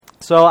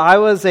So I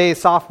was a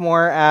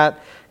sophomore at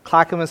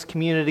Clackamas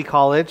Community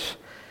College,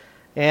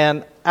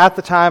 and at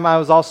the time I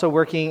was also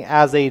working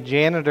as a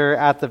janitor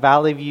at the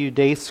Valley View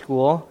Day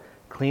School,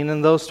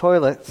 cleaning those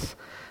toilets,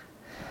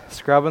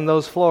 scrubbing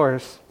those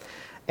floors.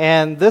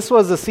 And this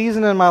was a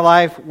season in my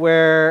life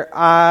where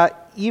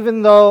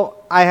even though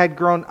I had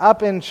grown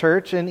up in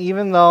church, and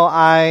even though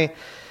I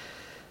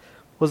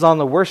was on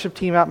the worship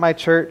team at my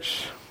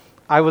church,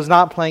 I was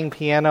not playing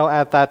piano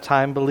at that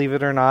time, believe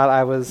it or not.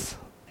 I was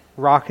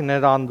rocking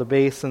it on the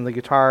bass and the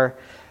guitar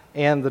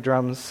and the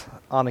drums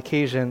on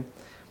occasion.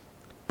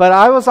 But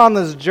I was on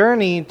this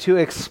journey to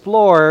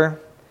explore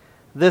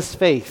this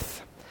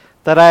faith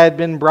that I had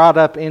been brought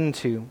up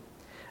into.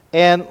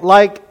 And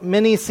like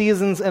many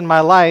seasons in my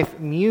life,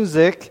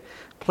 music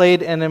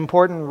played an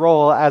important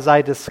role as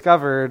I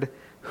discovered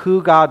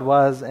who God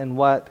was and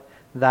what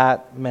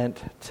that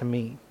meant to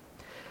me.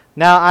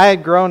 Now, I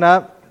had grown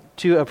up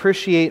to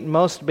appreciate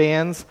most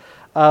bands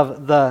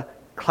of the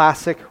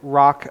classic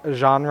rock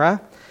genre,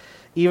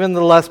 even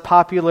the less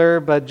popular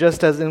but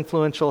just as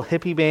influential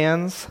hippie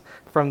bands,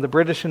 from the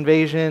British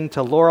Invasion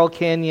to Laurel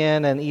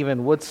Canyon and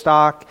even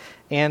Woodstock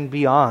and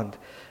beyond.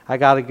 I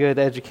got a good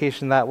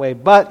education that way.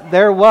 But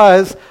there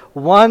was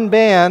one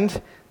band,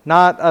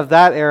 not of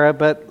that era,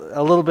 but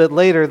a little bit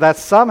later, that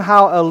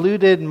somehow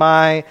eluded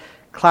my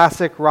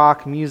classic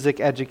rock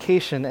music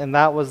education, and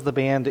that was the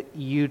band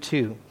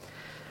U2.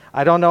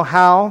 I don't know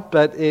how,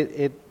 but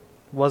it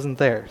wasn't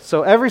there.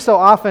 So every so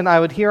often I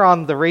would hear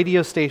on the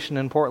radio station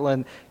in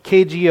Portland,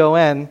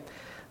 KGON,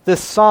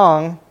 this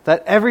song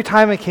that every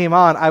time it came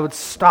on, I would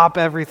stop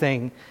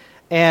everything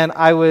and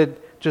I would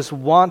just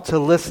want to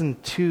listen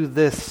to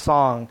this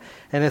song.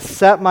 And it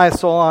set my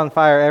soul on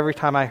fire every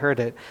time I heard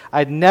it.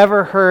 I'd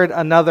never heard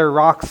another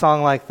rock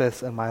song like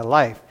this in my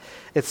life.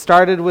 It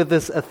started with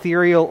this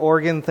ethereal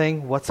organ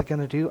thing. What's it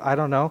going to do? I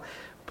don't know.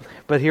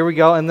 But here we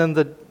go. And then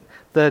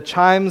the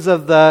chimes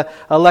of the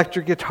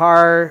electric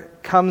guitar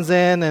comes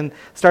in and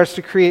starts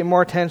to create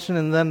more tension,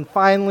 and then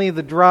finally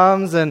the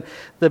drums and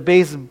the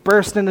bass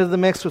burst into the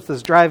mix with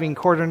this driving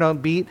quarter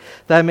note beat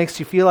that makes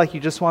you feel like you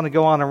just want to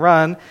go on a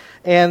run.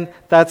 And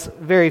that's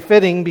very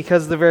fitting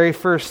because the very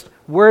first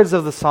words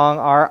of the song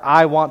are,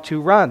 "I want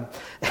to run."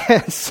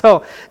 And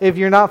so if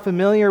you're not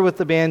familiar with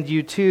the band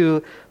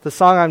U2, the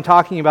song I'm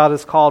talking about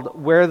is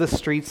called "Where the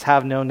Streets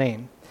Have No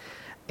Name."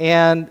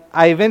 And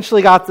I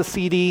eventually got the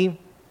CD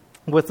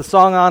with the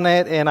song on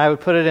it, and I would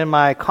put it in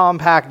my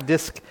compact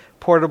disc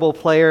portable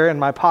player in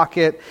my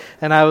pocket,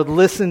 and I would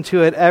listen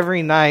to it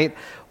every night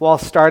while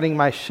starting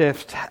my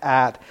shift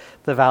at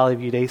the Valley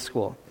View Day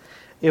School.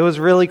 It was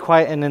really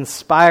quite an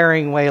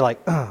inspiring way, like,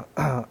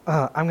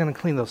 I'm going to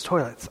clean those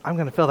toilets. I'm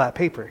going to fill that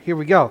paper. Here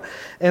we go.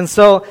 And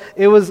so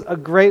it was a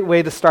great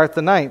way to start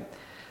the night.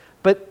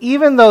 But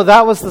even though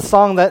that was the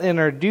song that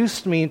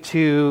introduced me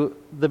to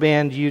the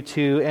band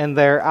U2 and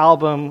their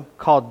album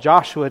called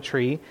Joshua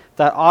Tree,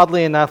 that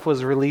oddly enough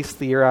was released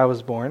the year I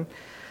was born,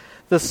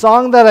 the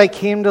song that I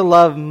came to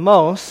love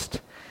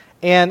most,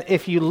 and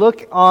if you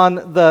look on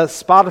the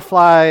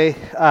Spotify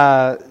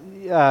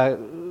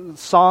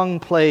song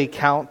play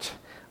count,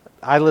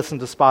 I listen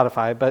to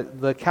Spotify, but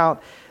the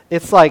count,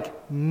 it's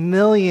like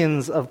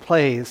millions of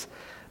plays,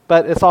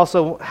 but it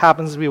also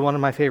happens to be one of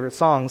my favorite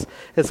songs.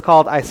 It's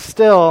called "I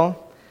Still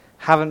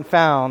Haven't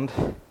Found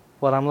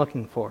What I'm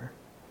Looking For."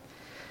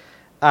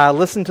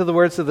 Listen to the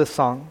words of this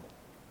song.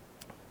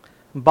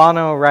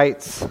 Bono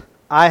writes,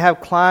 "I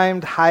have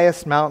climbed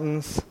highest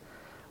mountains.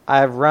 I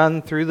have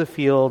run through the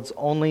fields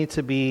only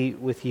to be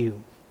with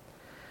you.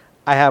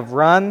 I have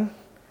run,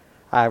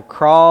 I have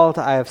crawled,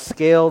 I have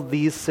scaled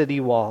these city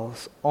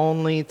walls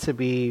only to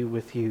be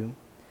with you.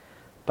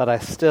 But I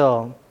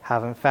still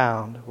haven't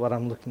found what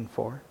I'm looking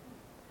for.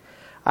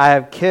 I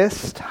have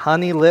kissed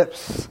honey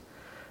lips,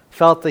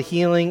 felt the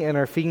healing in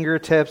her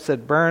fingertips.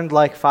 It burned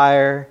like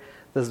fire,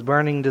 this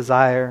burning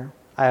desire.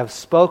 I have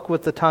spoke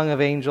with the tongue of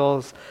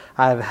angels.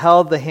 I have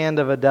held the hand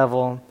of a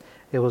devil.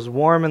 It was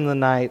warm in the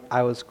night.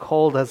 I was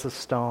cold as a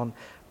stone,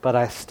 but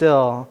I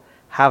still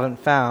haven't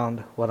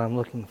found what I'm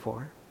looking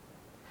for.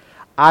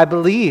 I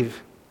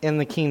believe in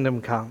the kingdom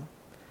come.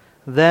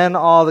 Then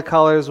all the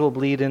colors will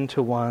bleed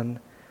into one,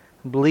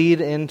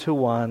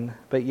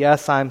 but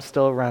yes, I'm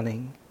still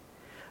running.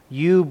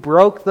 You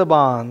broke the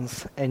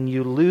bonds and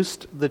you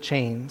loosed the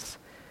chains,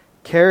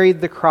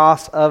 carried the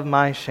cross of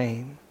my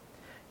shame.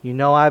 You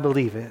know I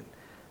believe it,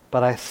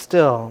 but I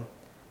still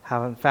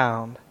haven't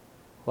found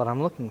what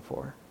I'm looking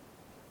for."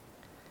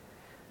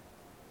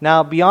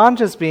 Now, beyond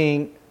just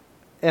being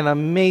an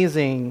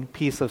amazing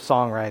piece of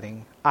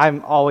songwriting,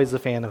 I'm always a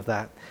fan of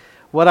that.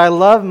 What I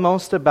love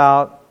most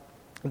about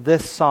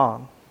this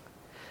song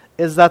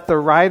is that the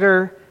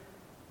writer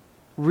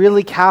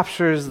really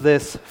captures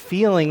this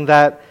feeling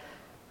that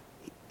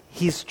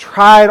he's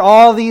tried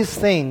all these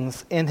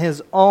things in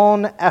his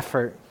own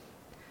effort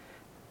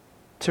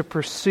to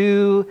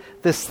pursue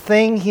this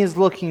thing he's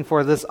looking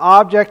for, this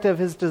object of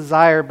his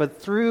desire,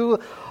 but through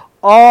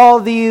all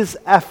these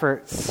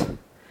efforts,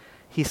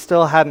 he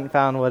still hadn't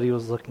found what he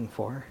was looking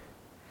for.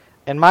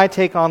 And my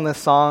take on this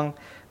song,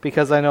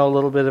 because I know a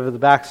little bit of the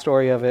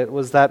backstory of it,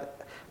 was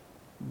that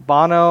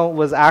Bono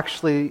was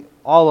actually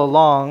all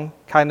along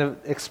kind of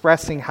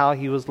expressing how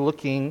he was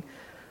looking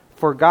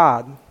for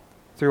God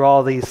through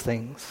all these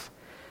things.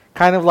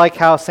 Kind of like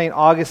how St.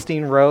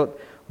 Augustine wrote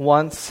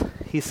once,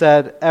 he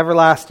said,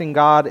 "Everlasting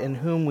God, in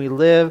whom we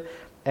live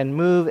and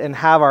move and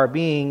have our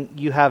being,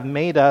 you have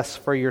made us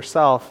for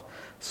yourself,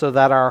 so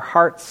that our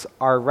hearts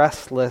are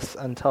restless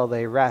until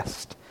they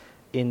rest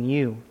in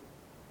you."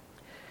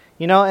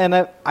 You know,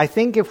 and I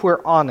think if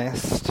we're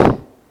honest,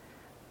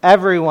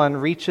 everyone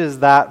reaches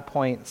that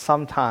point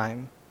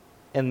sometime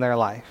in their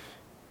life.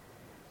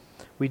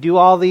 We do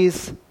all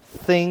these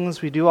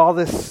things, we do all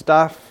this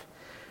stuff,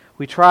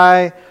 we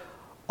try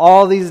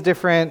all these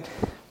different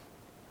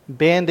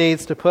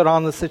band-aids to put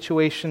on the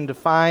situation to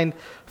find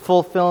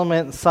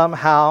fulfillment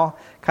somehow,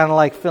 kind of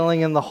like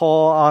filling in the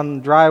hole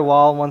on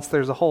drywall once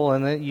there's a hole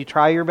in it. You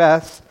try your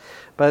best,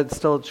 but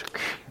still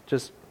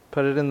just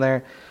put it in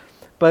there.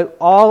 But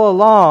all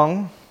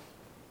along,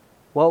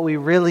 what we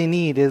really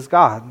need is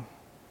God.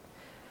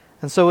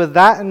 And so with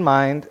that in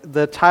mind,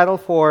 the title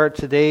for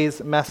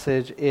today's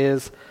message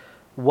is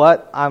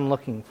What I'm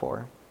Looking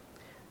For.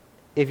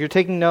 If you're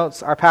taking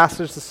notes, our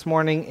passage this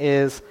morning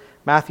is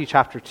Matthew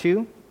chapter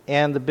 2.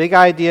 And the big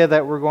idea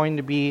that we're going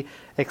to be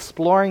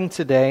exploring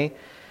today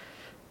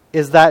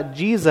is that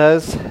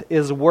Jesus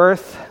is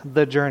worth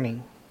the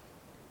journey.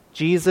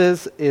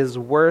 Jesus is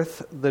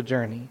worth the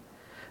journey.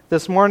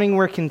 This morning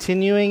we're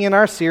continuing in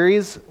our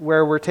series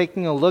where we're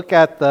taking a look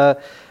at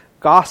the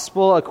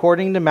Gospel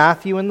according to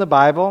Matthew in the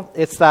Bible.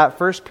 It's that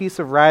first piece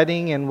of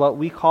writing in what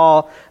we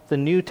call the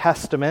New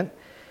Testament.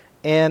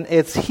 And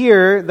it's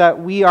here that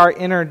we are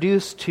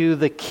introduced to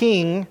the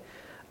King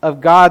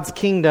of God's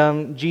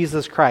kingdom,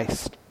 Jesus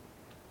Christ.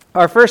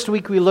 Our first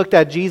week we looked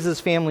at Jesus'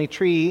 family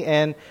tree,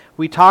 and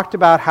we talked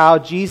about how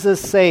Jesus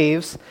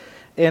saves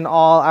in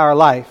all our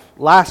life.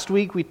 Last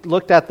week we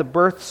looked at the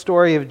birth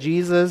story of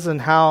Jesus and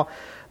how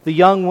the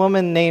young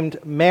woman named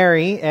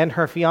Mary and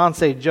her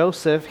fiancé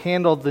Joseph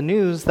handled the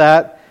news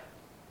that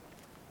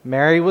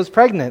Mary was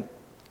pregnant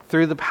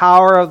through the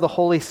power of the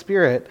Holy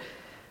Spirit,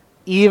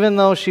 even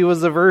though she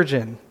was a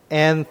virgin.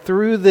 And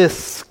through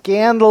this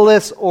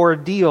scandalous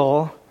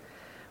ordeal,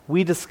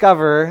 we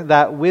discover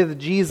that with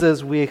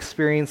Jesus we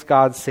experience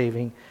God's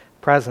saving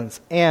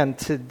presence. And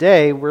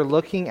today we're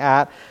looking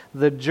at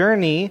the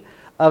journey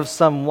of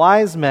some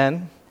wise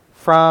men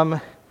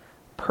from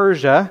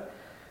Persia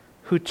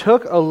who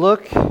took a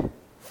look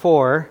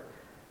for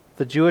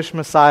the Jewish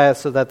Messiah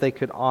so that they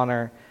could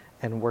honor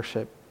and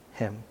worship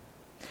him.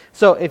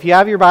 So if you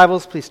have your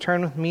Bibles, please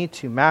turn with me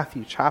to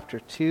Matthew chapter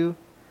 2.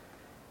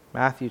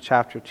 Matthew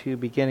chapter 2,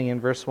 beginning in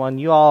verse 1.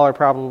 You all are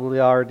probably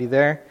already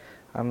there.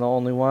 I'm the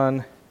only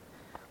one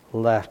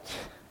left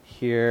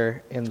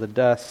here in the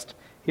dust.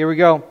 Here we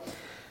go.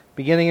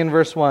 Beginning in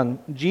verse 1.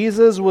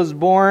 Jesus was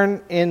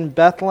born in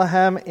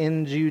Bethlehem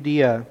in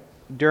Judea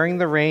during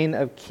the reign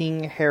of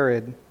King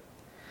Herod.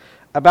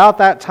 About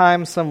that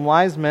time, some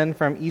wise men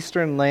from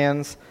eastern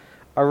lands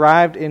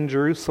arrived in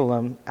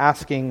Jerusalem,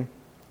 asking,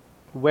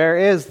 "Where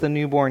is the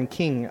newborn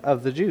King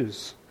of the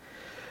Jews?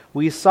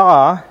 We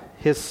saw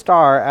his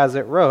star as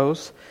it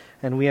rose,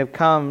 and we have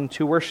come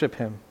to worship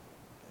him."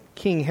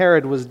 King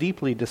Herod was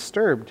deeply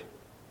disturbed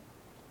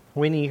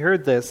when he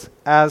heard this,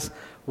 as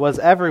was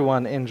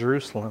everyone in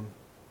Jerusalem.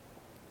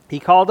 He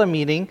called a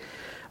meeting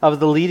of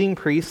the leading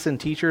priests and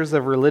teachers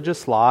of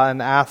religious law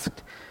and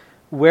asked,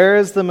 "Where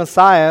is the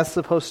Messiah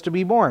supposed to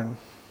be born?"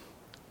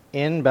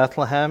 "In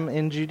Bethlehem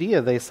in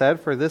Judea," they said,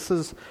 "for this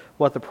is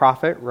what the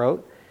prophet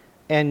wrote.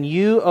 And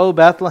you, O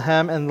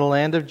Bethlehem, in the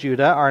land of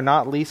Judah, are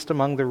not least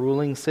among the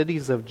ruling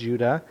cities of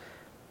Judah,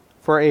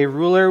 for a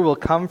ruler will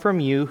come from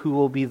you who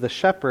will be the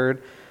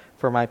shepherd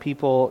for my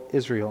people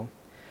Israel."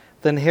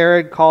 Then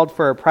Herod called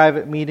for a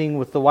private meeting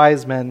with the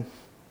wise men,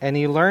 and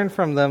he learned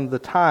from them the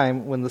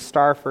time when the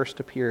star first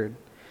appeared.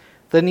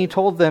 Then he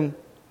told them,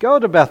 "Go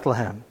to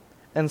Bethlehem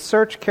and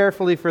search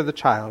carefully for the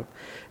child.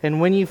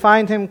 And when you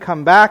find him,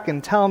 come back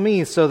and tell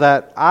me so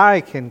that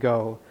I can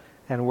go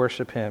and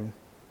worship him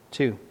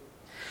too."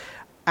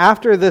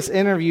 After this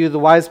interview, the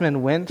wise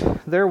men went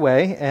their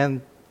way,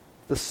 and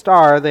the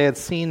star they had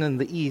seen in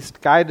the east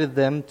guided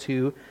them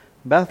to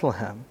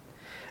Bethlehem.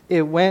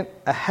 It went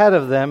ahead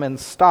of them and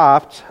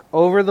stopped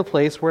over the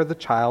place where the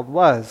child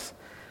was.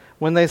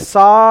 When they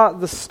saw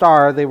the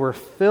star, they were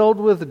filled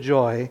with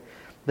joy.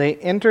 They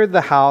entered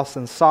the house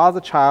and saw the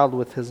child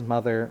with his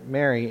mother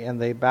Mary, and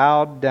they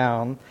bowed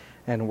down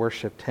and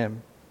worshipped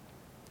him.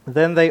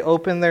 Then they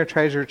opened their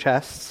treasure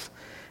chests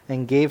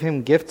and gave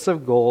him gifts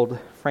of gold,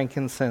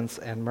 frankincense,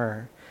 and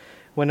myrrh.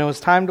 When it was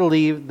time to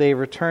leave, they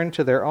returned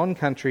to their own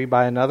country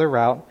by another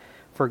route,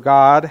 for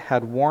God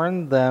had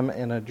warned them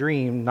in a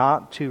dream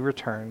not to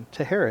return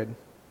to Herod.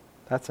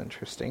 That's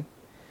interesting.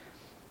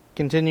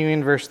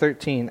 Continuing verse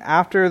 13.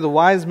 After the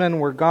wise men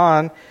were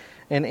gone,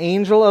 an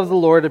angel of the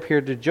Lord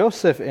appeared to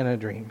Joseph in a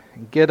dream.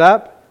 "Get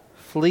up,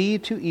 flee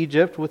to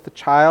Egypt with the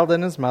child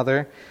and his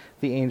mother,"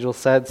 the angel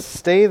said.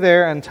 "Stay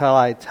there until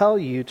I tell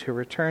you to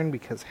return,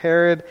 because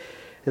Herod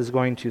is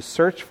going to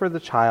search for the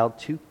child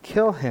to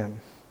kill him."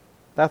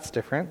 That's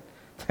different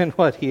than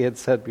what he had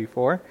said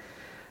before.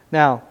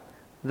 Now,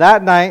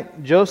 that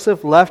night,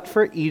 Joseph left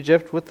for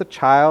Egypt with the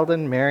child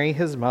and Mary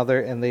his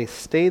mother, and they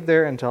stayed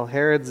there until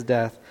Herod's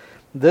death.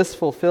 This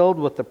fulfilled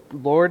what the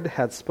Lord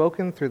had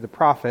spoken through the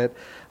prophet,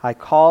 "I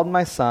called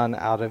my son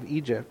out of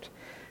Egypt."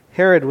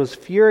 Herod was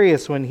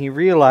furious when he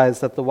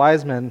realized that the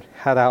wise men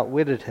had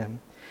outwitted him.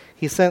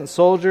 He sent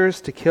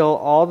soldiers to kill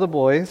all the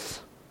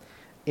boys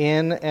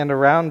in and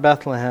around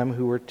Bethlehem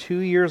who were 2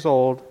 years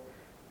old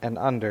and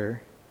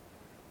under,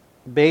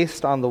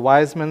 based on the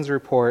wise men's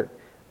report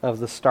of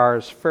the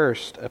star's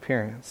first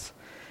appearance.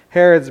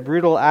 Herod's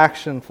brutal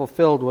action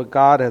fulfilled what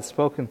God had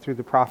spoken through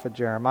the prophet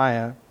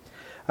Jeremiah.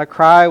 A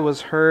cry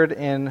was heard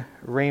in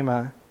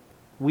Ramah,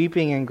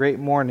 weeping in great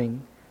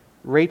mourning.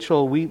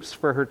 Rachel weeps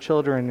for her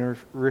children,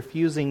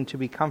 refusing to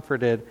be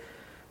comforted,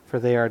 for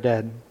they are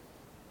dead.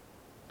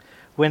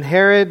 When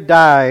Herod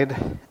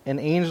died, an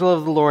angel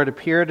of the Lord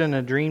appeared in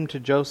a dream to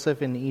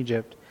Joseph in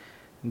Egypt.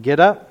 "Get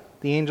up,"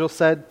 the angel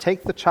said,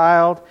 "take the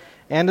child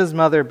and his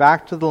mother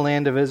back to the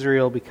land of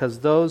Israel, because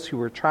those who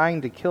were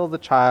trying to kill the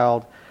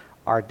child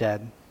are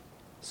dead."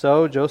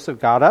 So Joseph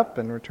got up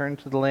and returned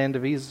to the land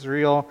of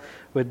Israel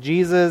with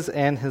Jesus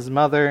and his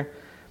mother.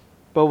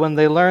 But when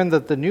they learned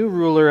that the new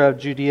ruler of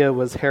Judea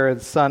was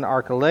Herod's son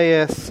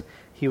Archelaus,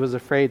 he was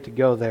afraid to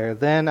go there.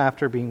 Then,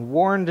 after being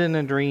warned in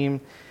a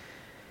dream,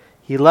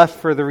 he left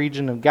for the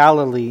region of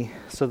Galilee.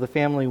 So the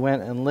family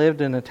went and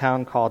lived in a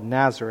town called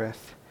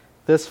Nazareth.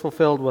 This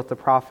fulfilled what the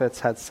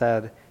prophets had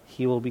said: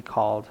 he will be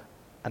called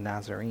a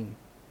Nazarene.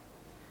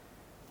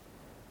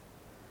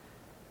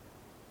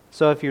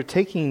 So if you're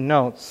taking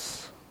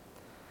notes,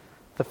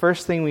 the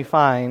first thing we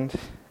find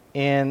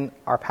in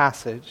our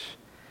passage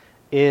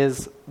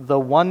is the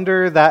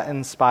wonder that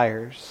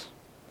inspires.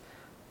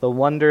 The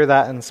wonder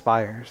that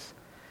inspires.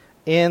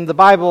 In the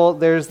Bible,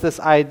 there's this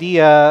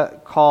idea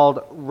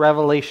called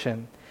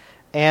revelation.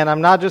 And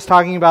I'm not just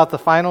talking about the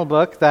final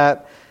book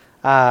that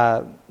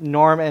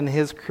Norm and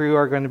his crew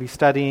are going to be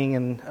studying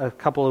in a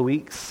couple of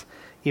weeks,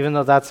 even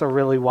though that's a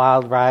really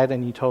wild ride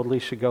and you totally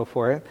should go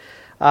for it.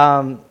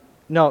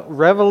 No,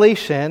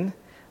 revelation,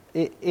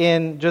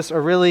 in just a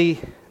really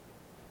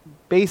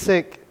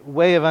basic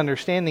way of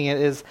understanding it,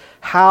 is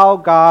how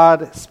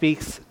God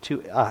speaks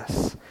to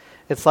us.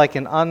 It's like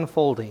an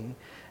unfolding.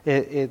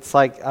 It's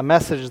like a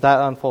message that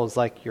unfolds,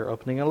 like you're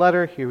opening a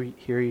letter, here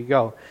you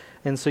go.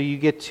 And so you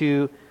get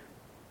to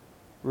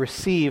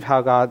receive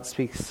how God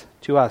speaks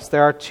to us.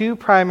 There are two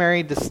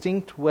primary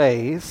distinct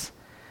ways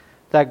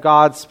that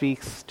God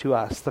speaks to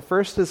us. The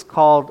first is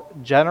called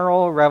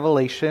general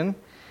revelation,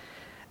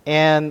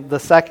 and the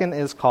second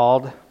is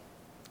called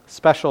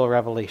special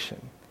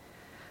revelation.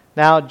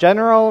 Now,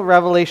 general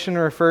revelation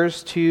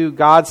refers to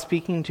God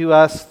speaking to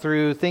us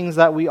through things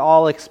that we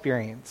all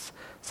experience.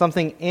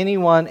 Something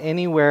anyone,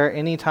 anywhere,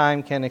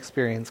 anytime can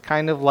experience.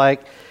 Kind of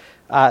like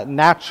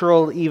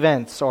natural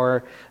events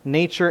or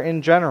nature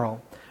in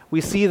general.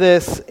 We see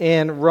this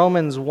in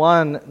Romans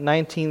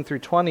 1:19 through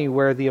 20,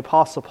 where the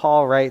Apostle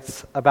Paul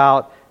writes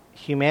about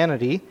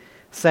humanity,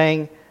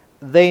 saying,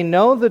 "They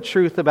know the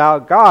truth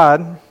about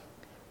God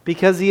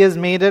because he has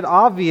made it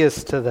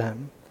obvious to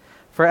them.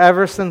 For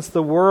ever since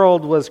the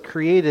world was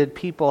created,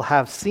 people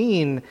have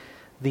seen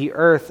the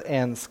earth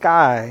and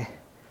sky.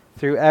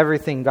 Through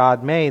everything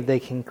God made, they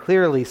can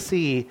clearly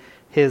see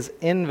his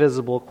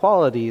invisible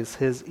qualities,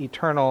 his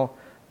eternal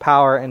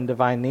power and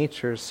divine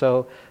nature,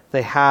 so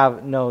they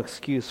have no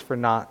excuse for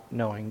not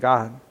knowing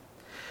God."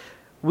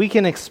 We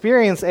can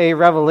experience a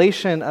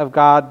revelation of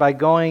God by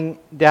going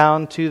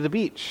down to the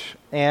beach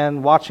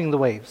and watching the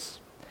waves,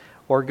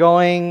 or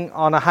going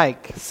on a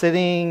hike,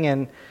 sitting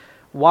and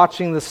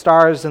watching the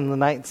stars in the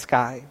night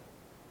sky.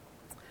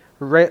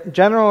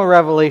 General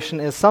revelation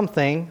is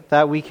something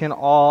that we can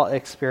all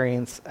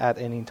experience at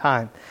any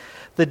time.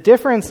 The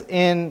difference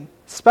in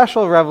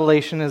special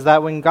revelation is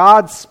that when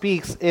God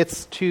speaks,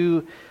 it's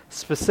to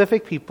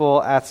specific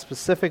people at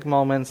specific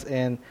moments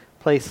in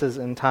places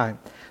and time.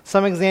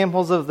 Some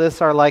examples of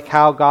this are like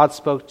how God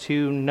spoke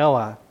to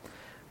Noah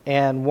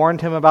and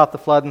warned him about the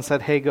flood and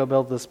said, "Hey, go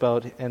build this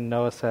boat." And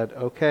Noah said,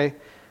 "Okay,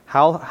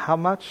 how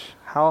much?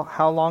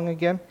 How long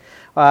again?"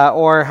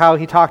 Or how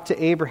he talked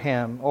to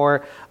Abraham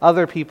or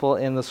other people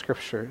in the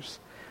scriptures.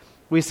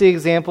 We see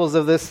examples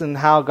of this in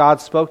how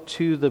God spoke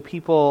to the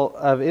people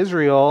of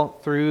Israel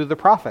through the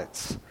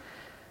prophets.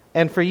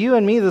 And for you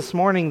and me this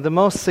morning, the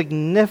most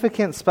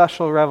significant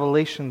special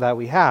revelation that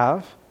we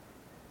have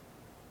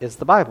is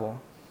the Bible,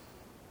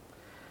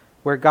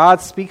 where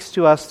God speaks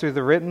to us through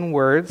the written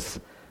words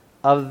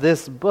of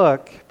this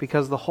book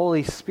because the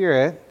Holy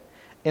Spirit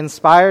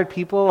inspired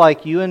people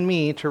like you and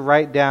me to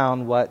write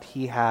down what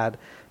he had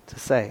to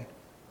say.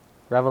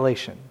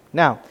 Revelation.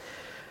 Now,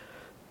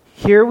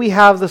 here we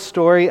have the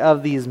story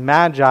of these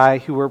magi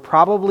who were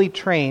probably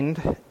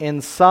trained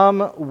in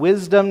some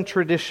wisdom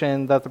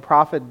tradition that the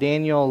prophet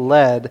Daniel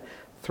led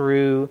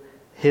through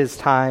his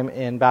time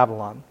in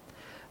Babylon.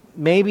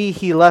 Maybe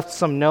he left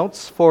some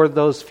notes for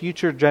those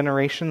future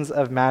generations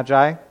of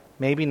magi.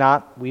 Maybe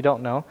not. We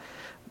don't know.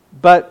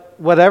 But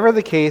whatever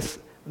the case,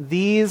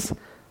 these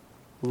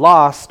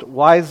lost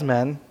wise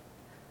men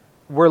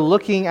were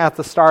looking at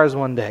the stars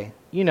one day,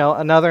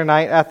 another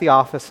night at the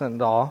office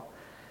and all,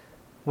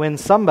 when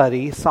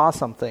somebody saw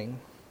something.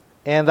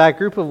 And that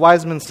group of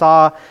wise men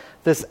saw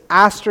this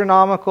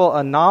astronomical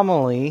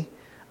anomaly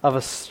of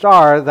a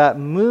star that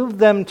moved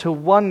them to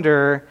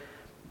wonder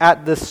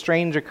at this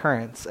strange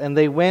occurrence. And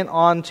they went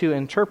on to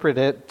interpret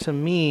it to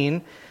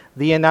mean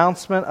the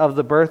announcement of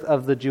the birth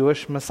of the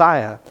Jewish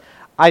Messiah.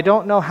 I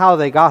don't know how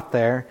they got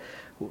there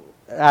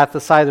at the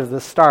sight of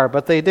this star,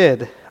 but they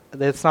did.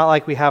 It's not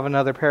like we have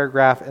another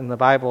paragraph in the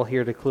Bible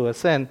here to clue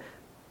us in,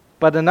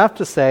 but enough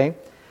to say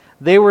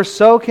they were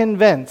so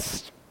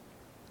convinced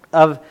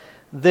of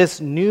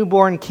this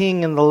newborn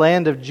king in the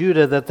land of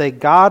Judah that they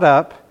got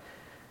up,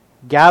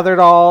 gathered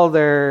all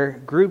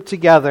their group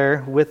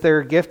together with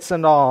their gifts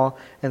and all,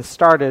 and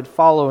started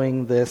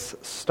following this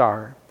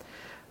star.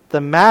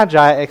 The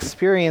Magi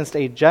experienced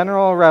a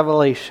general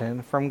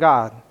revelation from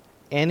God.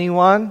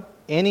 Anyone,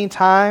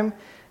 anytime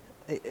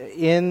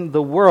in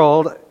the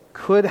world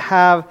could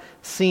have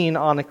seen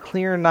on a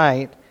clear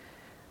night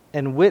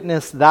and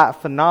witnessed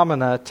that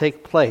phenomena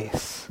take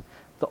place.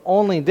 The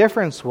only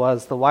difference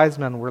was the wise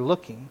men were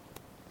looking.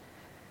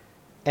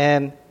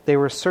 And they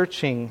were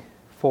searching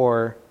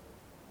for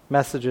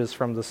messages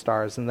from the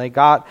stars. And they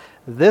got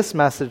this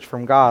message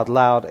from God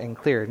loud and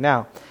clear.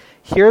 Now,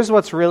 here's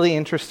what's really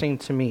interesting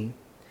to me.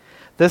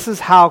 This is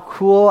how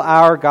cool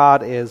our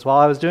God is. While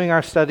I was doing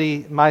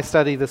my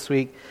study this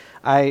week,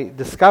 I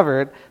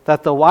discovered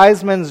that the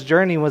wise men's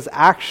journey was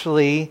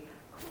actually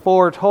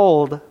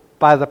foretold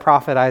by the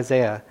prophet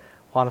Isaiah.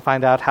 Want to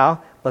find out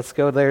how? Let's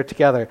go there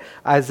together.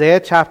 Isaiah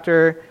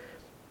chapter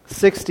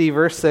 60,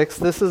 verse 6.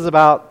 This is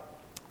about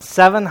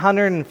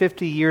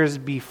 750 years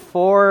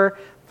before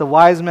the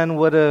wise men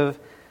would have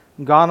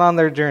gone on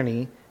their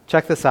journey.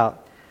 Check this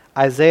out.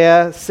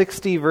 Isaiah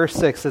 60, verse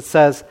 6. It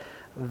says,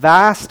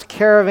 "Vast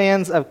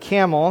caravans of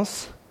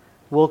camels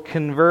will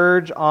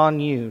converge on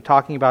you,"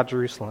 talking about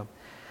Jerusalem.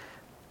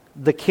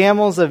 "The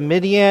camels of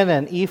Midian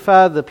and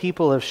Ephah, the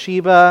people of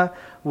Sheba,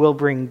 will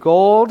bring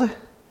gold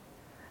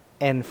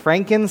and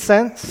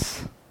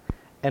frankincense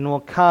and will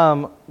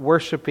come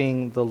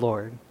worshiping the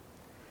Lord."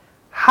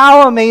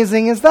 How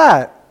amazing is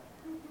that?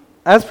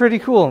 That's pretty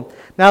cool.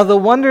 Now, the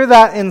wonder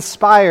that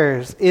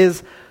inspires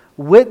is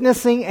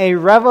witnessing a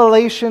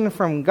revelation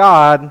from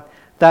God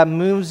that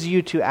moves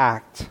you to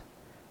act.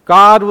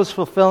 God was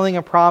fulfilling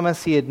a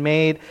promise he had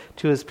made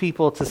to his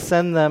people to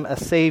send them a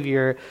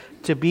Savior,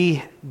 to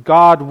be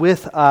God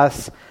with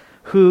us,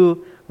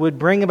 who would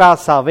bring about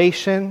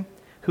salvation,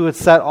 who would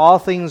set all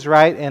things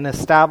right and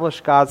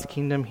establish God's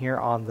kingdom here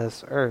on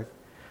this earth.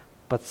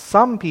 But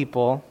some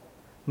people,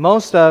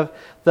 most of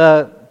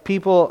the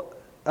people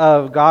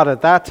of God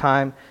at that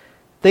time,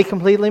 they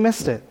completely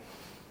missed it.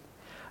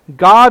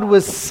 God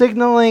was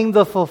signaling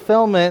the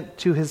fulfillment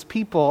to his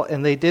people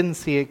and they didn't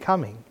see it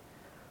coming.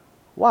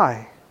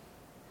 Why?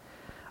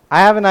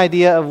 I have an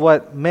idea of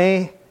what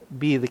may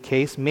be the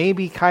case,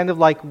 maybe kind of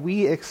like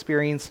we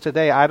experience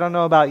today. I don't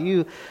know about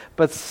you,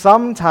 but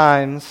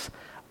sometimes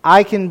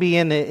I can be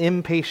an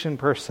impatient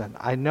person.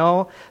 I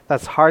know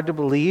that's hard to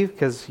believe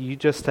because you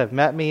just have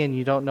met me and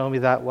you don't know me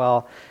that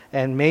well,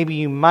 and maybe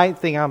you might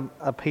think I'm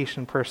a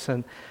patient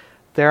person.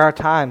 There are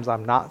times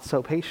I'm not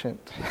so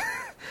patient.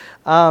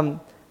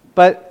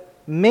 But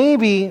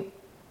maybe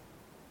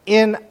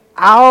in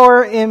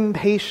our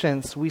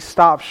impatience, we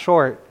stop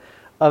short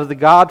of the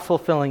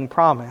God-fulfilling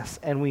promise,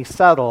 and we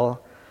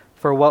settle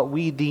for what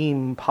we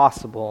deem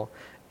possible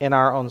in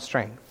our own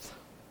strength,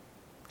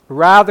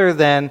 rather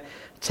than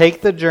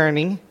take the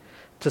journey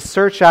to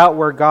search out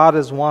where God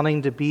is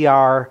wanting to be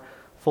our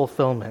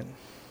fulfillment.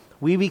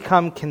 We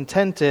become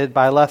contented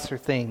by lesser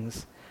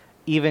things,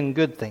 even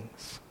good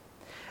things.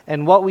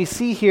 And what we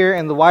see here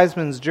in the wise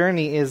men's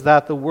journey is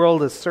that the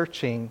world is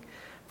searching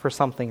for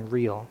something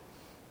real.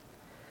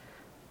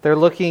 They're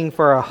looking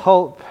for a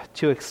hope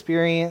to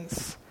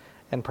experience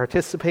and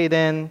participate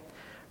in,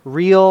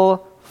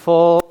 real,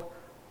 full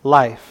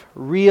life,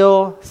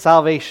 real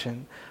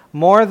salvation.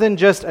 More than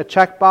just a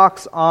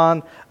checkbox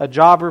on a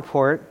job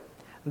report,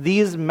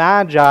 these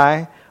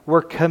magi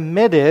were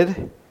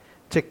committed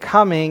to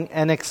coming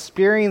and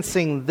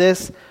experiencing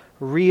this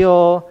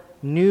real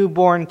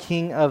newborn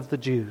King of the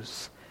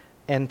Jews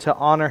and to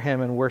honor him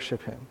and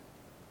worship him.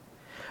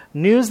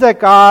 News that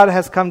God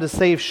has come to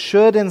save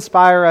should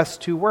inspire us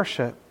to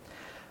worship.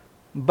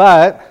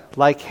 But,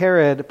 like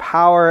Herod,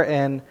 power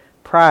and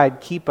pride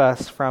keep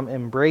us from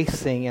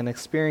embracing and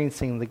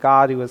experiencing the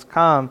God who has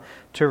come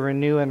to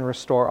renew and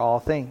restore all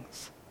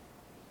things.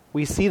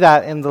 We see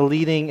that in the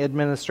leading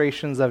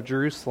administrations of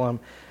Jerusalem.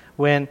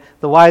 When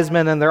the wise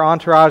men and their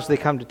entourage, they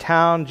come to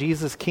town,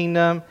 Jesus'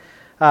 kingdom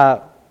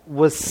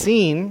was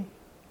seen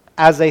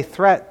as a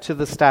threat to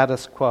the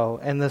status quo,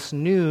 and this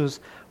news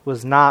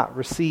was not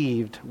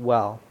received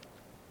well.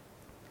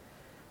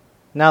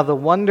 Now, the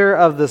wonder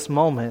of this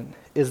moment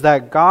is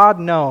that God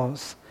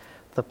knows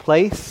the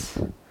place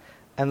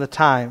and the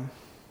time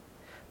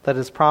that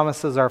his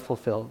promises are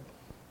fulfilled.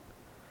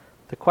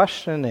 The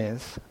question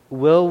is,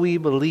 will we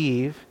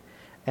believe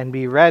and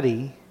be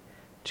ready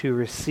to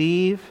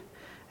receive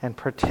and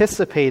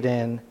participate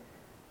in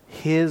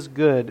His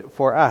good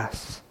for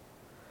us?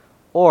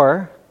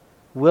 Or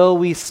will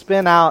we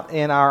spin out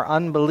in our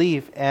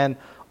unbelief and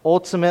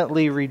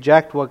ultimately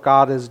reject what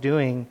God is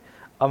doing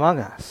among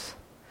us?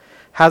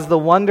 Has the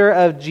wonder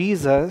of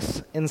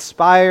Jesus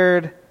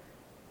inspired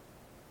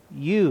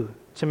you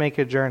to make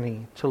a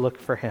journey to look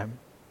for Him?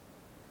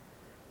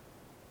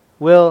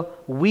 Will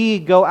we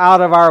go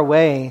out of our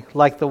way,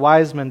 like the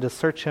wise men, to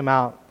search Him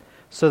out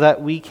so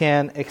that we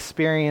can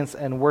experience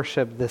and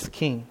worship this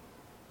King?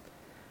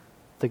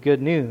 The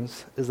good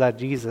news is that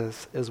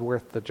Jesus is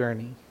worth the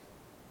journey.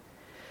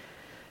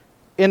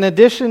 In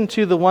addition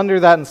to the wonder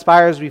that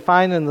inspires, we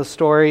find in the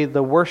story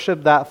the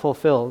worship that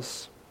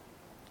fulfills.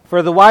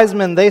 For the wise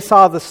men, they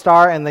saw the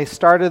star and they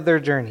started their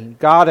journey.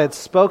 God had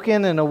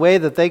spoken in a way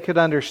that they could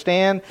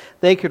understand,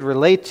 they could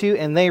relate to,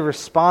 and they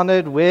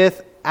responded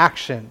with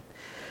action.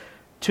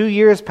 2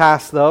 years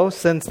passed, though,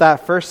 since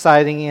that first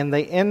sighting, and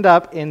they end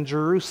up in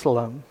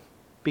Jerusalem,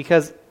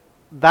 because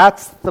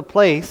that's the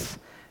place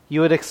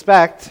you would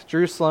expect,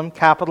 Jerusalem,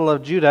 capital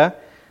of Judah,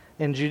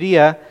 in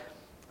Judea,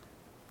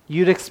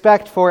 you'd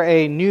expect for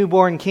a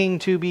newborn king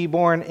to be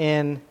born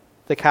in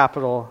the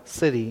capital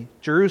city.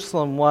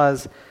 Jerusalem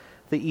was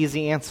the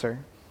easy answer.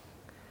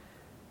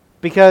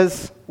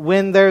 Because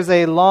when there's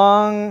a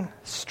long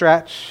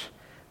stretch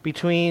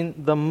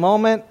between the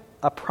moment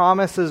a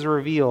promise is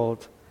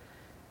revealed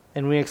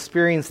and we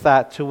experience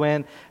that to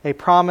when a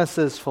promise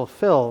is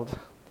fulfilled,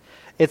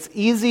 it's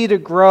easy to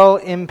grow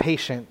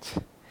impatient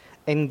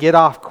and get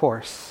off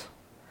course.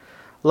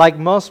 Like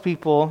most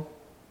people,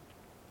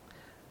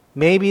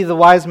 maybe the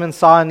wise men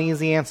saw an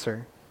easy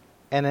answer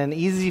and an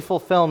easy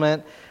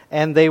fulfillment,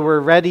 and they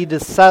were ready to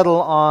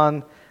settle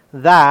on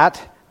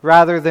that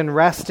rather than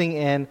resting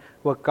in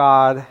what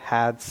God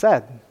had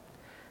said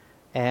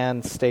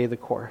and stay the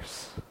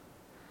course.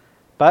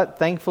 But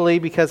thankfully,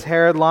 because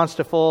Herod launched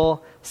a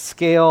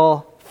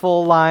full-scale,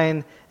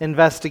 full-line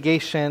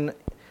investigation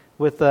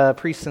with the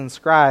priests and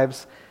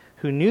scribes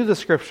who knew the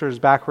scriptures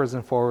backwards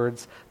and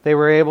forwards, they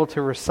were able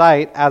to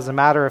recite, as a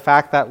matter of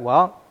fact, that,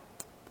 well,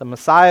 the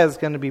Messiah is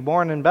going to be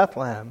born in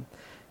Bethlehem,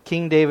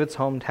 King David's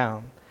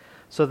hometown.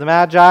 So the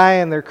Magi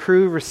and their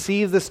crew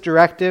receive this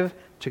directive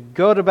to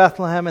go to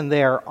Bethlehem, and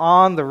they are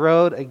on the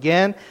road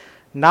again.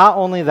 Not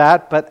only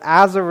that, but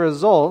as a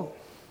result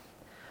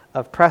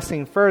of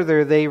pressing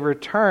further, they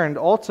returned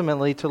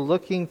ultimately to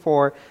looking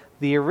for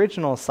the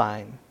original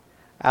sign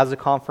as a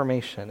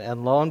confirmation.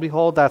 And lo and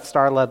behold, that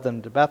star led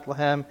them to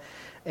Bethlehem,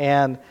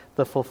 and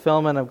the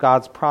fulfillment of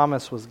God's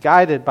promise was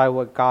guided by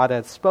what God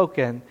had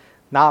spoken,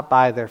 not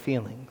by their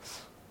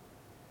feelings.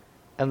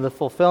 And the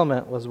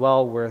fulfillment was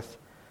well worth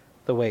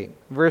the wait.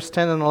 Verse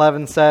 10 and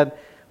 11 said,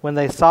 when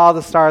they saw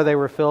the star, they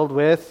were filled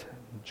with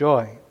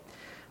joy.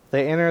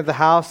 They entered the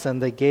house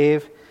and they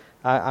gave,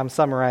 I'm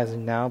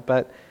summarizing now,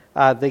 but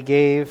they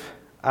gave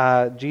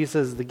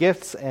Jesus the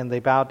gifts, and they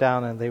bowed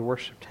down and they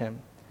worshiped Him.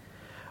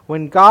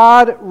 When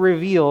God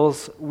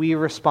reveals, we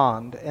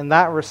respond, and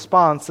that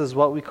response is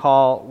what we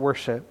call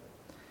worship.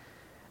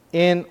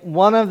 In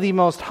one of the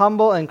most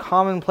humble and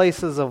common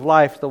places of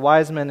life, the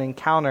wise men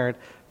encountered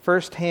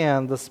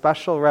firsthand the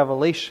special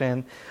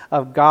revelation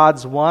of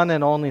God's one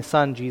and only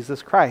Son,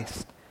 Jesus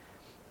Christ.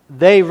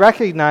 They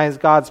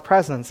recognized God's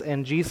presence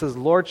and Jesus'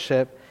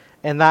 lordship,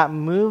 and that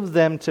moved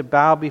them to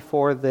bow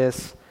before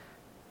this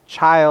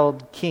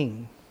child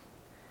king.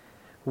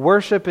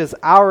 Worship is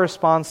our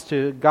response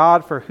to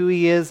God for who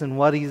He is and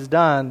what He's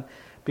done,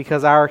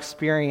 because our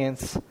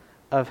experience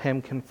of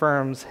Him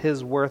confirms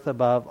His worth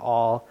above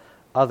all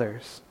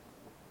others.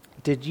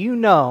 Did you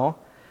know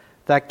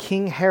that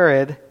King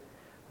Herod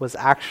was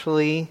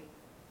actually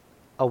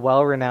a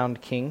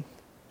well-renowned king?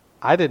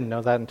 I didn't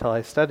know that until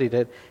I studied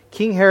it.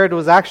 King Herod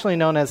was actually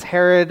known as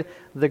Herod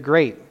the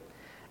Great.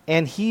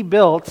 And he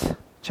built,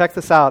 check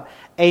this out,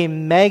 a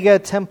mega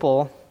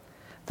temple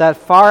that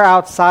far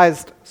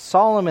outsized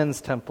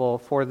Solomon's temple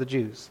for the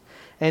Jews.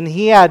 And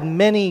he had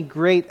many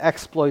great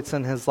exploits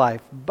in his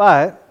life.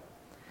 But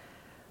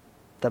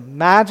the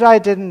Magi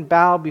didn't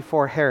bow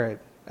before Herod.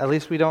 At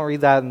least we don't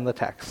read that in the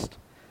text.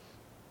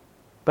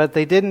 But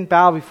they didn't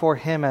bow before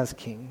him as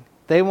king.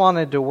 They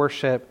wanted to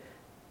worship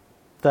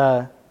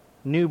the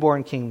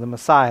newborn king, the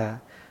Messiah.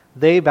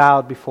 They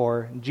bowed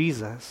before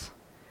Jesus.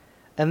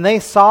 And they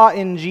saw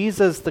in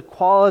Jesus the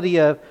quality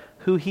of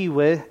who he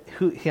was,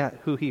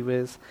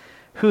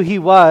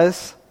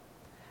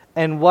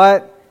 and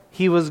what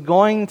he was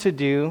going to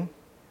do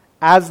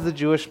as the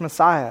Jewish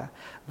Messiah.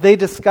 They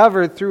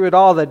discovered through it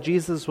all that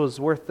Jesus was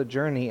worth the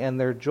journey, and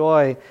their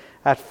joy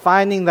at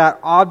finding that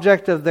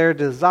object of their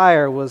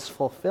desire was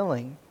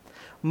fulfilling.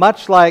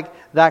 Much like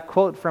that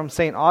quote from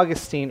St.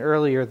 Augustine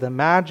earlier, the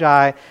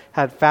Magi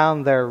had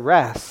found their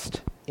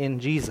rest in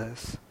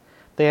Jesus.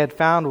 They had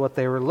found what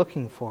they were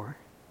looking for.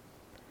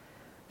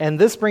 And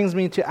this brings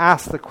me to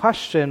ask the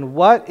question,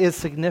 what is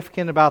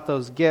significant about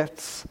those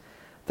gifts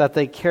that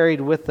they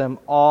carried with them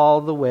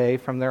all the way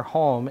from their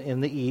home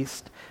in the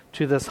east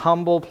to this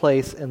humble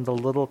place in the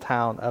little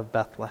town of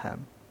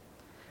Bethlehem?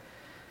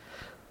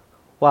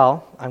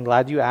 Well, I'm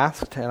glad you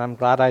asked, and I'm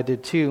glad I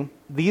did too.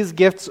 These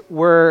gifts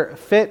were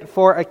fit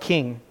for a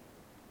king.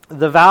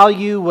 The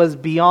value was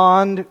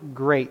beyond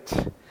great.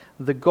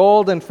 The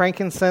gold and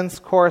frankincense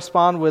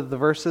correspond with the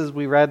verses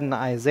we read in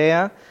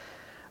Isaiah.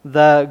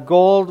 The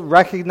gold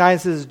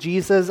recognizes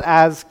Jesus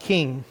as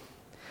king.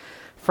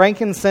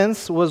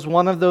 Frankincense was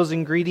one of those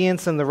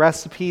ingredients in the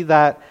recipe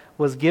that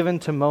was given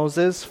to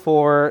Moses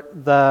for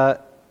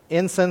the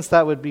incense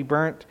that would be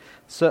burnt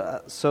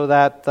so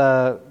that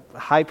the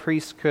high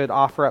priest could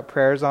offer up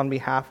prayers on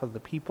behalf of the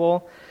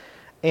people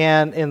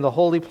and in the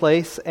holy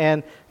place.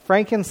 And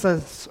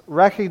frankincense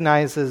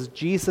recognizes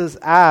Jesus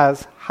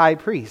as high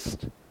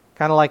priest,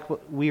 kind of like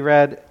what we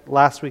read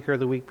last week or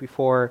the week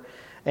before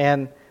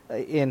and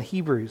in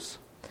Hebrews.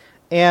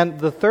 And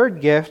the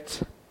third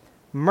gift,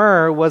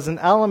 myrrh, was an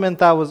element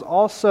that was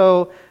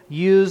also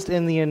used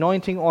in the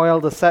anointing oil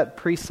to set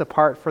priests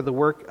apart for the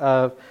work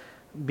of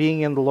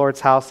being in the Lord's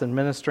house and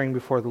ministering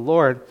before the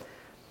Lord.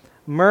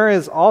 Myrrh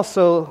is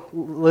also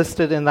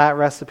listed in that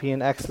recipe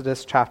in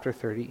Exodus chapter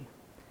 30.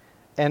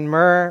 And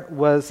myrrh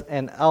was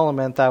an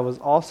element that was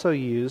also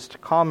used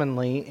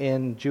commonly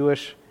in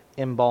Jewish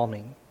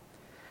embalming.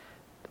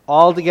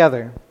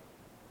 Altogether,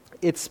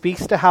 it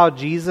speaks to how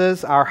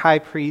Jesus, our high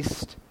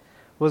priest,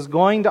 was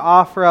going to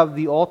offer up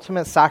the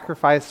ultimate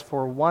sacrifice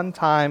for one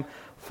time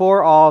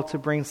for all to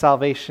bring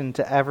salvation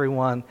to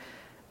everyone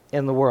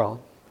in the world.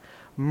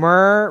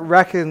 Myrrh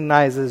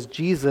recognizes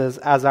Jesus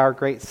as our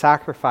great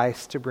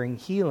sacrifice to bring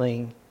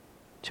healing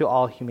to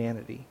all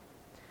humanity.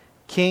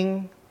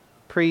 King,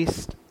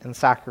 priest, and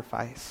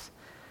sacrifice.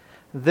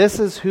 This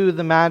is who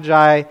the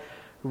Magi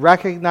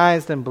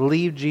recognized and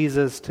believed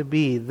Jesus to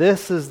be.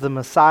 This is the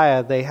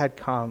Messiah they had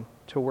come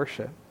to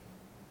worship.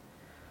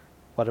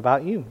 What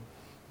about you?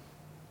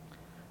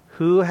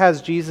 Who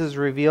has Jesus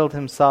revealed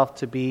himself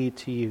to be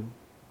to you?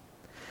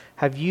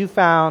 Have you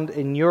found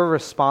in your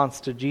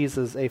response to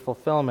Jesus a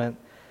fulfillment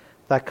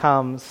that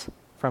comes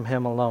from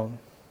him alone?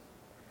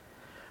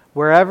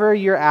 Wherever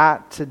you're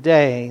at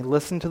today,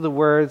 listen to the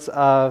words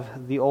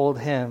of the old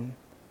hymn,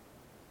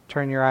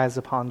 "Turn your eyes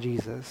upon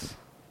Jesus."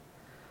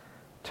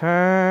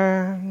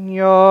 Turn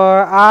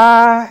your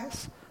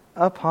eyes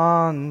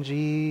upon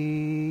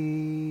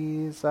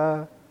Jesus.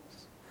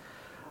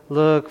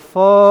 Look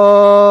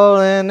full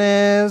in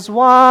his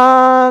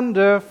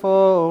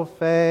wonderful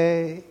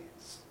face,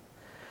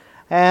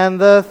 and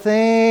the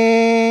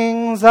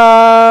things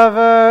of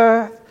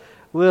earth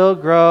will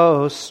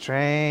grow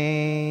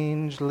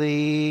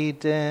strangely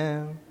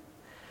dim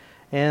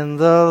in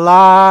the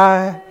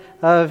light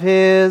of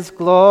his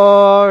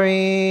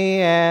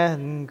glory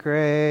and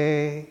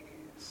grace.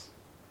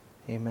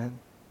 Amen.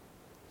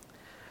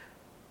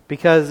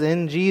 Because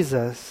in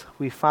Jesus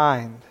we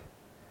find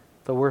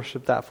the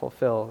worship that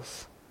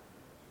fulfills.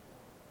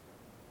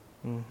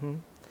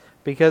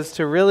 Because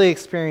to really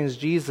experience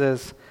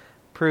Jesus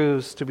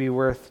proves to be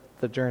worth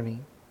the journey.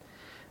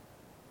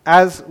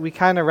 As we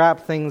kind of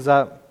wrap things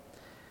up,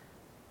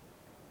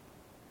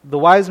 the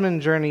wise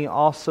men journey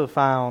also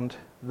found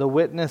the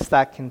witness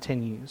that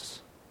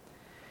continues.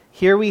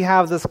 Here we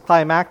have this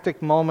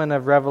climactic moment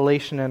of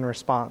revelation and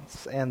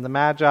response, and the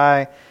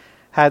Magi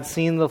had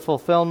seen the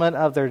fulfillment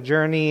of their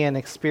journey and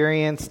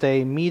experienced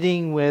a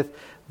meeting with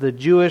the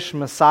Jewish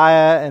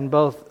Messiah, and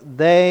both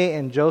they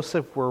and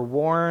Joseph were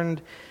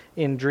warned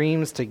in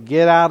dreams to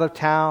get out of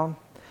town.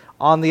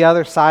 On the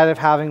other side of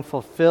having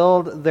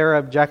fulfilled their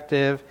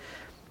objective,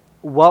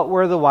 what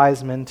were the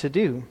wise men to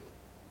do?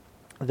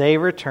 They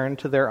returned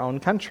to their own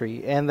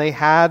country, and they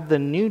had the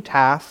new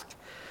task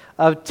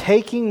of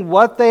taking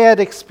what they had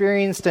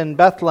experienced in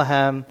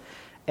Bethlehem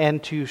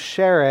and to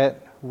share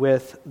it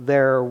with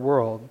their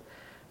world.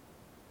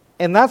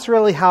 And that's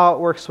really how it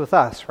works with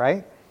us,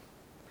 right?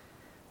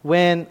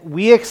 When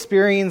we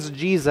experience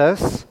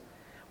Jesus,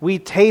 we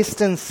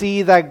taste and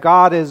see that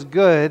God is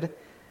good.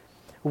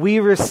 We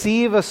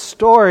receive a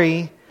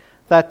story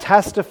that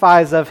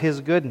testifies of his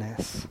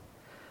goodness.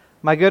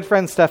 My good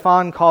friend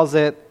Stefan calls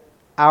it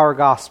our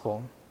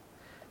gospel.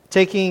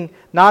 Taking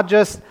not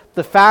just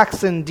the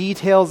facts and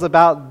details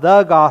about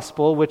the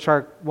gospel, which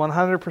are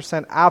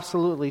 100%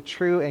 absolutely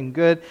true and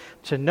good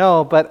to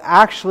know, but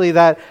actually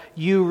that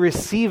you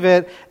receive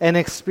it and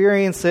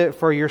experience it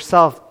for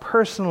yourself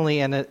personally,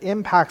 and it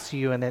impacts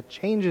you and it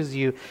changes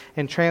you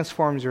and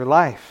transforms your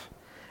life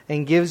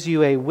and gives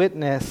you a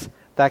witness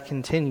that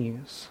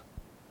continues.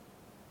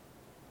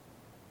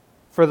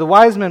 For the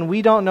wise men,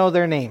 we don't know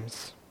their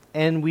names,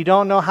 and we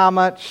don't know how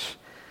much,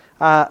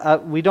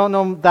 we don't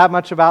know that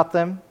much about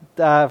them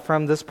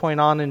from this point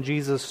on in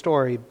Jesus'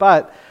 story.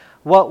 But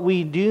what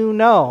we do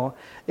know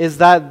is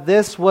that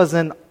this was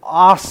an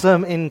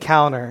awesome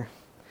encounter.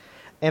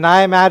 And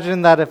I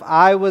imagine that if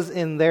I was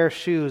in their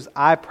shoes,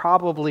 I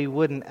probably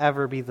wouldn't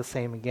ever be the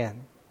same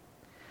again.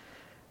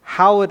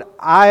 How would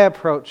I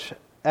approach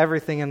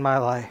everything in my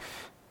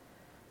life?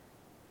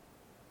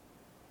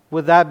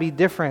 Would that be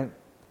different,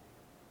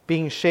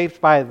 being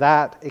shaped by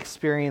that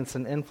experience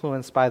and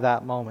influenced by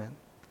that moment?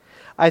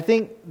 I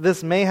think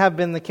this may have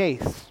been the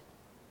case,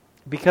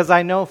 because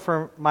I know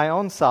for my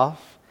own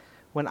self,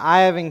 when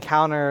I have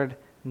encountered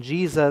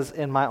Jesus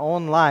in my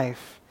own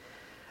life,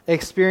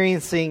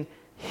 experiencing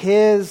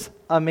His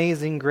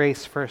amazing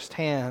grace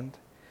firsthand,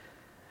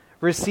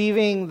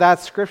 receiving that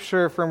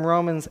scripture from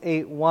Romans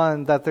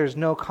 8:1 that there's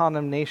no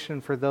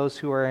condemnation for those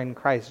who are in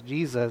Christ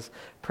Jesus.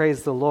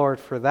 Praise the Lord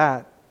for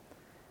that.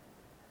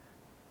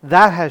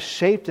 That has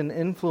shaped and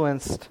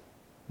influenced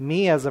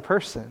me as a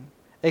person,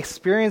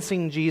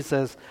 experiencing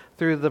Jesus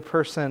through the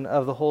person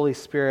of the Holy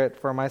Spirit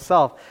for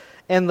myself.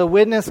 And the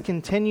witness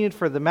continued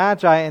for the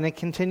Magi, and it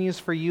continues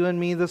for you and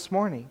me this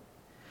morning.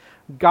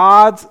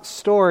 God's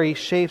story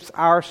shapes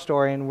our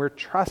story, and we're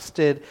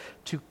trusted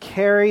to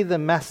carry the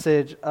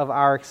message of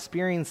our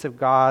experience of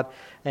God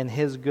and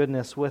His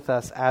goodness with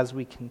us as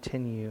we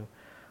continue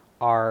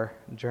our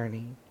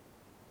journey.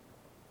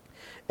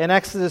 In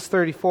Exodus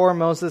 34,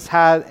 Moses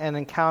had an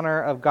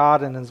encounter of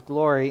God and His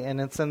glory, and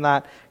it's in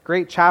that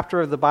great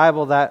chapter of the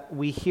Bible that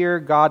we hear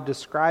God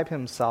describe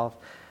Himself.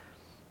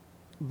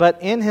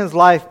 But in his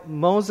life,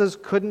 Moses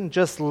couldn't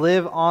just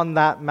live on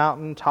that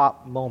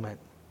mountaintop moment.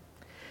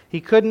 He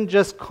couldn't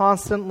just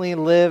constantly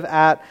live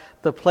at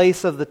the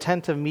place of the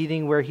tent of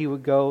meeting where he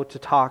would go to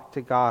talk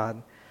to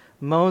God.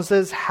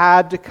 Moses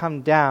had to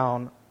come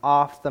down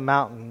off the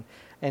mountain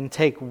and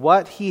take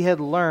what he had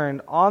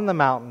learned on the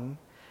mountain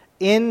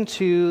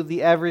into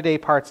the everyday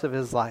parts of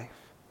his life.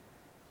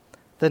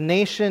 The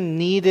nation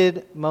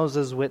needed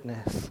Moses'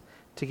 witness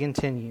to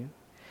continue.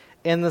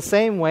 In the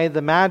same way,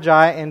 the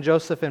Magi and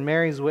Joseph and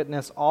Mary's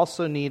witness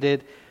also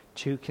needed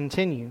to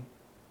continue.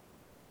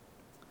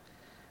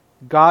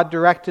 God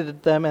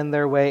directed them in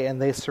their way,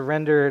 and they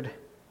surrendered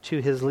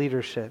to His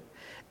leadership.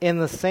 In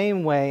the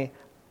same way,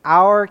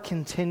 our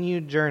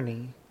continued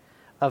journey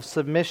of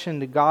submission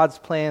to God's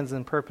plans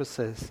and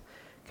purposes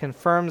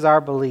confirms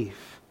our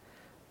belief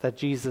that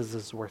Jesus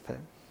is worth it.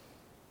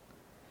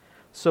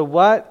 So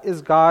what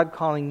is God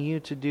calling you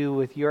to do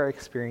with your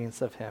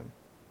experience of Him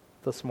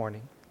this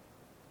morning?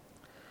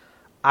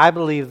 I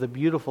believe the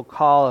beautiful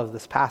call of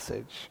this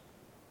passage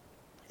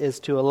is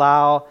to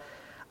allow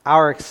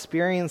our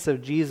experience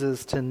of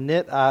Jesus to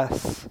knit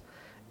us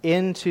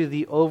into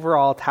the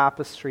overall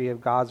tapestry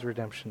of God's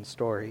redemption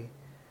story.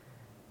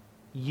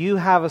 You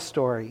have a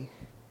story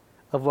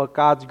of what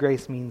God's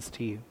grace means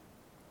to you,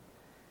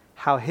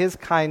 how His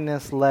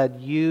kindness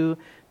led you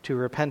to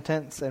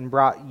repentance and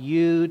brought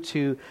you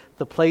to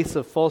the place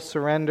of full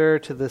surrender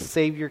to the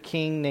Savior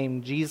King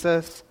named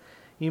Jesus.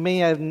 You may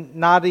have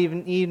not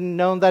even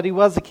known that He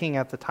was a king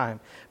at the time,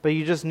 but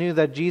you just knew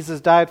that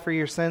Jesus died for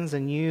your sins,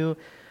 and you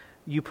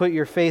put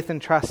your faith and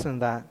trust in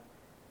that,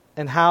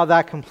 and how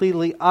that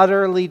completely,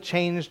 utterly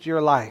changed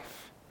your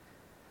life.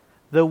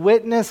 The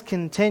witness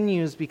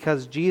continues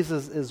because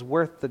Jesus is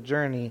worth the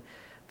journey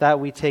that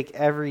we take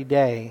every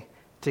day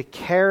to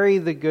carry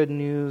the good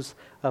news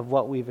of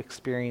what we've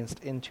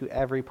experienced into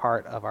every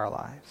part of our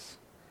lives.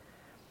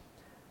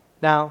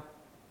 Now,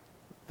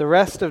 the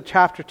rest of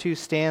chapter 2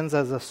 stands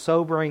as a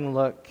sobering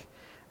look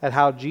at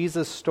how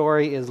Jesus'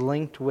 story is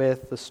linked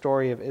with the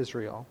story of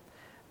Israel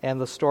and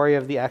the story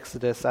of the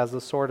Exodus as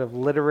a sort of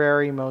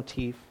literary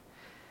motif.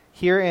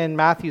 Here in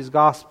Matthew's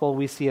Gospel,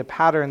 we see a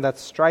pattern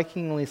that's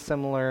strikingly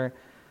similar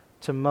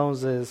to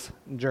Moses'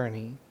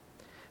 journey.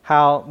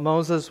 How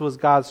Moses was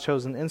God's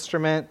chosen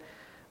instrument.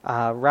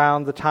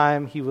 Around the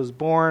time he was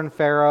born,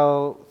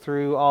 Pharaoh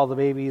threw all the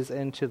babies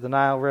into the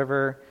Nile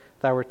River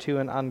that were 2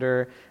 and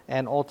under,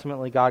 and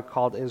ultimately God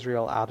called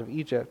Israel out of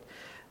Egypt.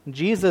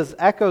 Jesus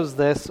echoes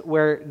this,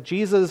 where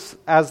Jesus,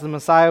 as the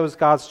Messiah, was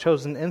God's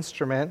chosen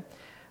instrument.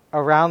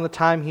 Around the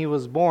time he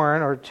was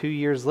born, or 2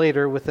 years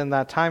later, within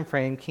that time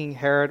frame, King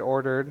Herod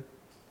ordered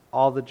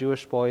all the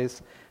Jewish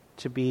boys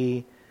to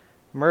be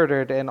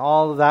murdered, and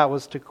all of that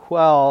was to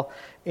quell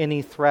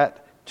any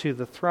threat to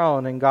the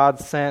throne. And God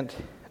sent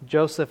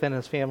Joseph and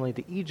his family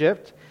to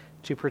Egypt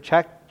to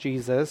protect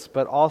Jesus,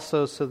 but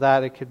also so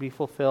that it could be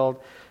fulfilled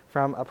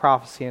from a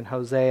prophecy in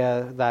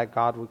Hosea that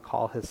God would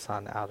call His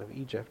son out of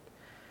Egypt.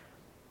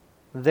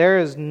 There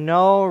is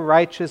no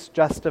righteous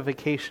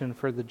justification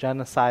for the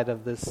genocide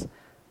of this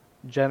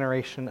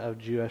generation of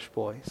Jewish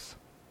boys.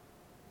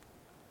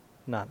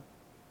 None.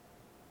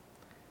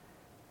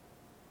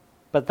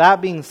 But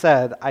that being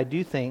said, I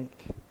do think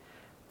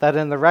that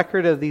in the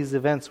record of these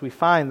events we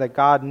find that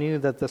God knew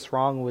that this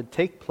wrong would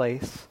take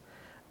place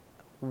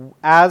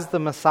as the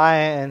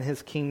Messiah and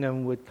His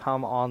kingdom would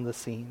come on the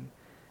scene.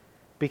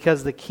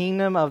 Because the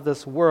kingdom of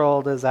this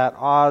world is at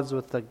odds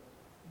with the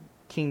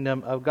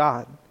kingdom of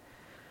God.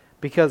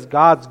 Because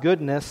God's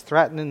goodness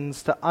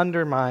threatens to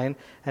undermine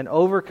and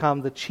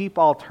overcome the cheap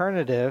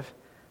alternative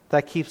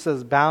that keeps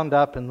us bound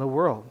up in the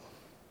world.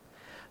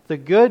 The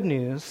good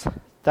news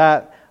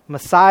that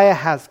Messiah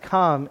has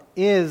come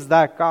is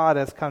that God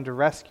has come to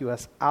rescue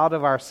us out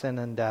of our sin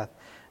and death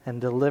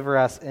and deliver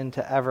us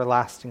into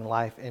everlasting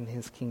life in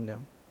His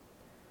kingdom.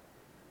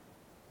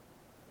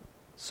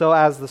 So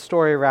as the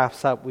story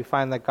wraps up, we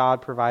find that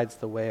God provides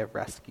the way of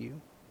rescue.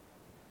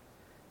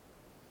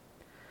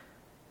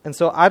 And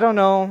so I don't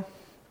know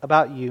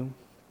about you,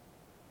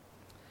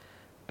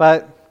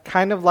 but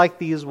kind of like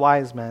these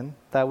wise men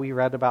that we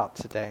read about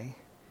today,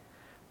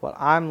 what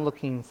I'm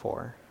looking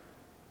for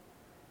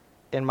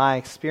in my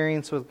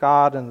experience with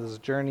God and this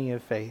journey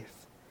of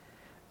faith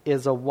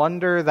is a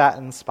wonder that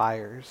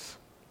inspires,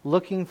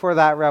 looking for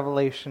that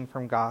revelation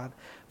from God,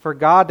 for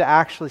God to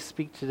actually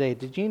speak today.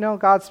 Did you know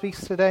God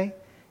speaks today?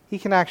 He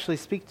can actually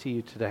speak to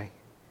you today.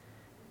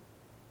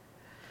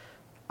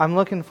 I'm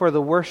looking for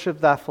the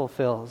worship that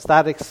fulfills,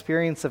 that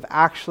experience of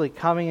actually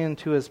coming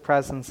into His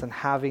presence and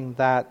having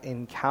that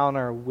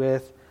encounter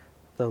with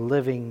the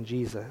living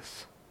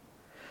Jesus.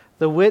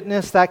 The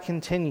witness that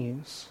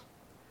continues,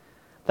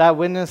 that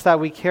witness that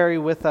we carry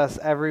with us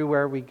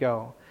everywhere we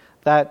go,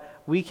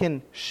 that we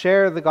can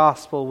share the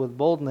gospel with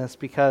boldness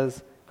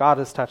because God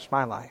has touched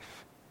my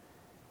life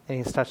and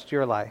He's touched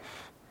your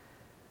life.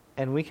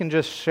 And we can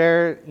just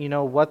share,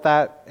 what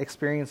that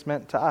experience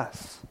meant to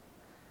us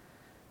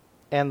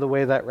and the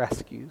way that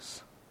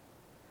rescues.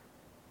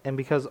 And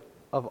because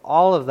of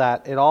all of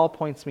that, it all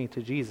points me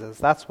to Jesus.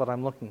 That's what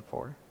I'm looking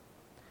for.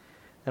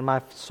 And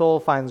my soul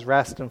finds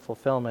rest and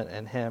fulfillment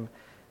in Him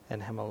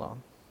and Him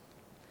alone.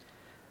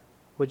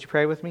 Would you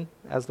pray with me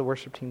as the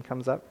worship team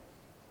comes up?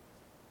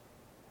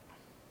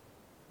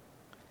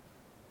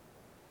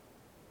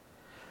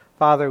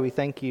 Father, we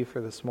thank You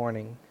for this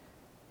morning,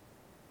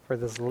 for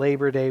this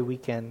Labor Day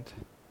weekend.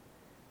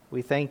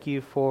 We thank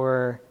You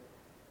for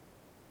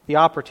the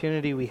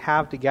opportunity we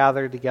have to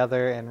gather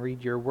together and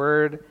read Your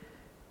word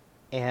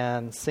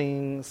and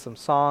sing some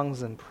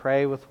songs and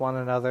pray with one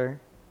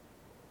another.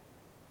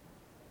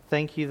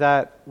 Thank You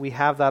that we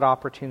have that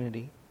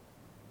opportunity.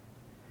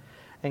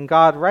 And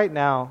God, right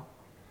now,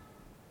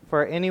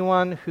 for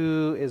anyone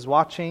who is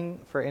watching,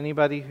 for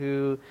anybody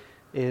who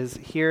is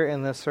here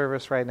in this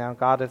service right now,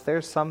 God, if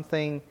there's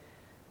something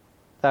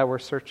that we're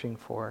searching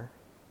for,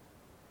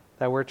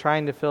 that we're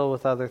trying to fill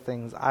with other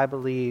things, I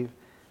believe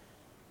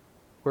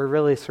we're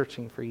really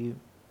searching for You.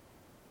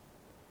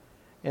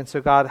 And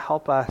so, God,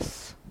 help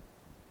us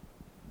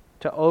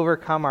to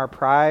overcome our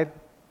pride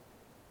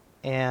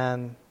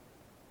and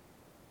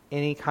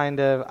any kind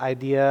of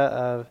idea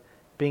of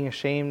being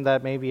ashamed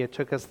that maybe it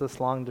took us this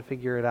long to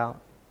figure it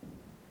out,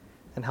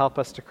 and help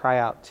us to cry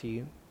out to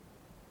You.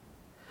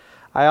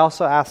 I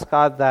also ask,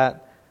 God,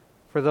 that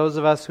for those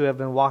of us who have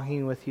been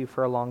walking with You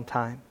for a long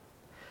time,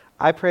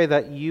 I pray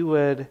that You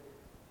would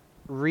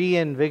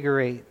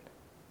reinvigorate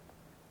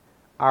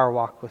our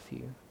walk with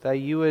You, that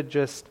You would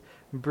just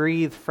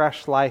breathe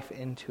fresh life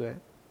into it,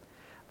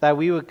 that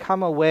we would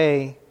come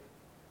away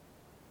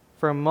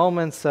from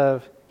moments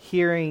of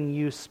hearing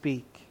You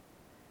speak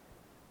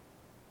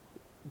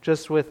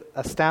just with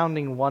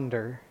astounding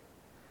wonder,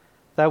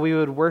 that we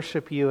would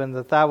worship You and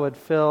that would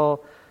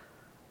fill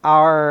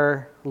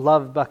our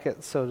love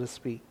bucket, so to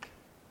speak.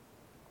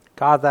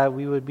 God, that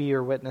we would be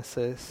Your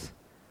witnesses,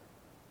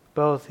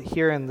 both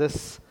here in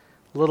this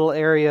little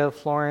area of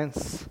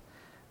Florence,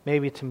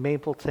 maybe to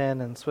Mapleton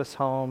and Swiss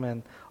Home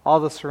and all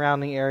the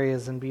surrounding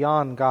areas and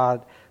beyond,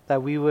 God,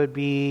 that we would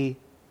be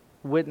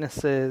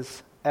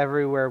witnesses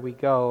everywhere we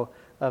go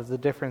of the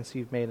difference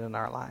You've made in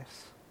our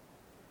lives.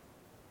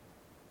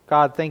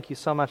 God, thank You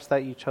so much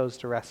that You chose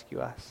to rescue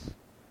us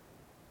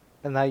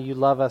and that You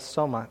love us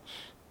so much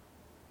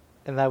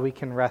and that we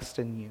can rest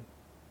in You.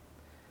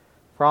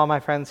 For all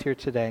my friends here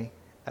today,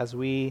 as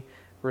we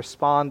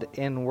respond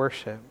in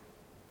worship,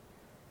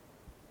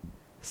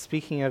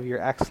 speaking of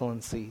Your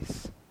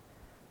excellencies,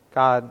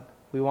 God,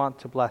 we want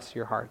to bless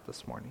Your heart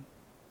this morning.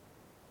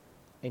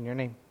 In Your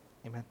name,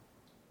 amen.